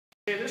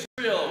This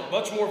drill,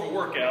 much more of a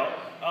workout.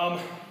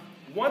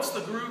 Once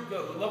the group,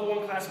 the level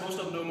 1 class, most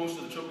of them know most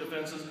of the choke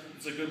defenses.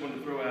 It's a good one to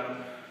throw at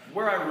them.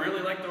 Where I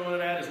really like throwing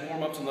it at is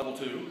warm-ups in level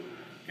 2.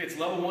 Okay, it's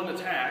level 1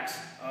 attacks.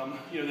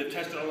 They've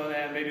tested on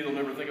that, maybe they'll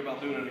never think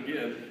about doing it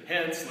again.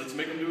 Hence, let's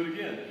make them do it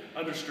again,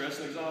 under stress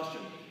and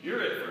exhaustion.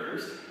 You're it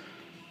first.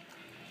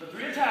 The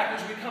 3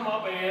 attackers, we come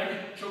up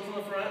and choke from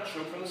the front,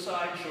 choke from the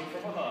side, choke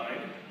from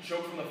behind,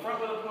 choke from the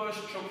front with a push,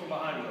 choke from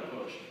behind with a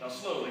push. Now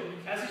slowly,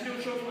 as he's doing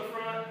choke from the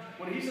front,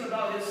 when he's in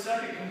about his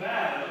second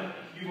combative,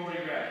 you've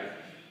already grabbed it.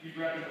 You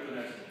grab him for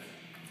the next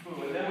one.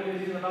 Boom. And then when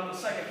he's in about the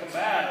second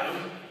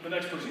combative, the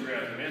next person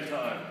grabs him in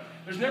time.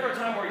 There's never a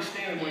time where he's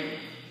standing waiting.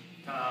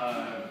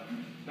 Time.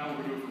 Now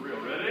we're going to do it for real.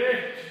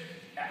 Ready?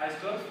 Eyes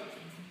closed.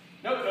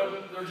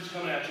 Nope, they're just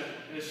coming at you.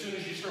 And as soon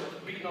as you start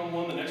beating on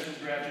one, the next one's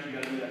grabs you, you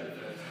got to do that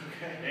defense.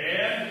 Okay.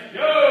 And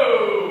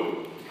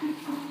go!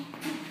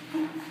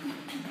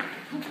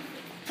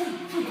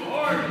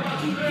 Hard,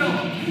 lots of drill.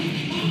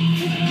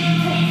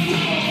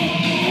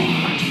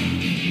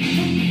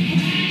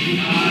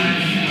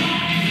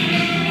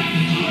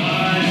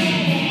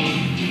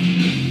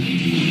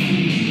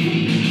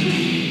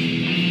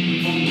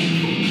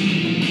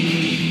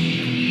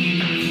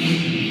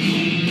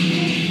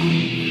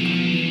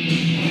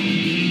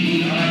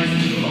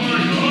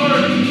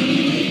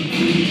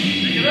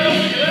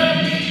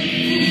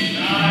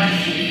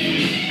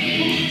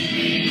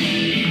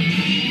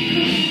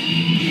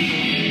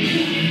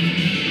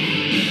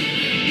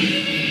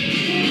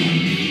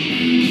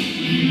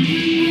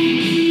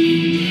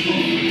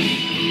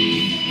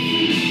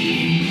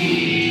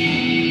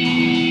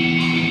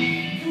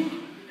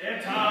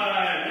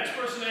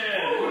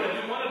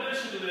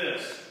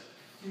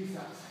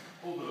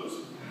 Hold those.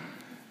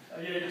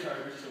 Yeah, you're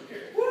tired, but it's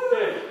okay.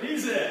 Okay,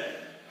 he's it.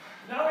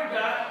 Now we've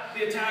got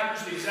the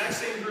attackers, the exact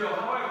same drill.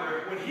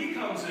 However, when he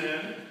comes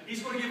in,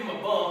 he's going to give him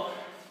a bump.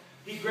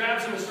 He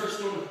grabs him and starts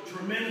throwing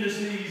tremendous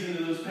knees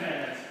into those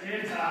pads.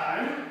 In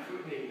time.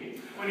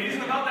 When he's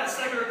in about that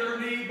second or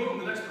third knee, boom,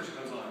 the next person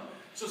comes on.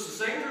 So it's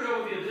the same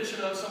drill with the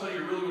addition of somebody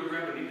you're really going to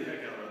grab and knee the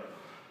heck out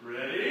of.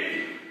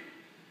 Ready?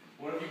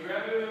 One of you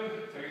grab him.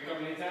 So you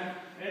come anytime?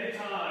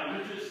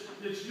 Anytime.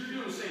 You're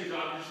doing the same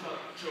job, you're just not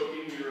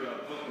choking, you're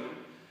bumping him.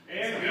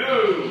 And go!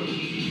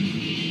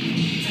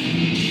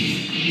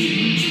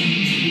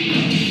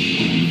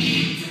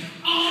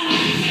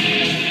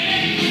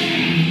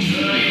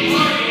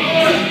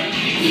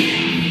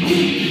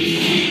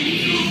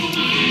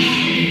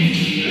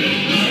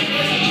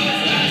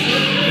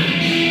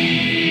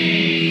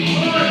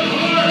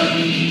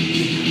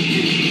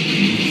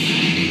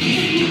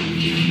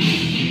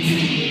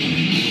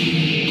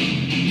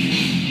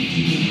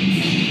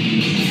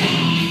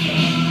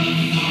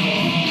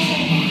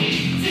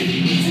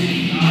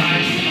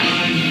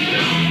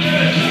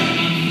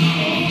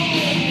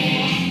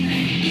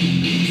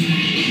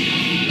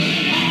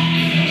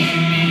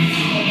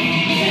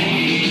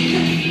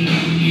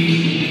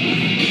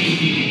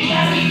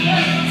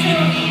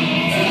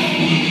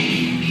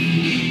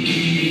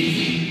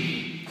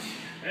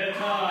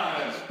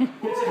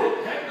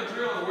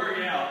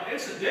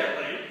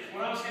 Incidentally,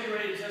 when I was getting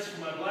ready to test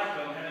for my black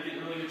belt, I had to get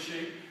in really good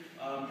shape.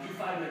 Do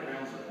 5-minute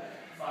rounds of that.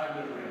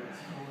 5-minute rounds.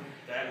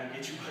 That will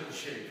get you in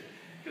shape.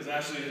 Because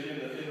actually, in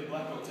the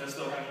black belt test,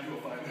 they'll have you do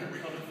a 5-minute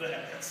round of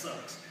that. That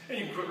sucks. And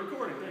you can quit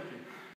recording. Thank you.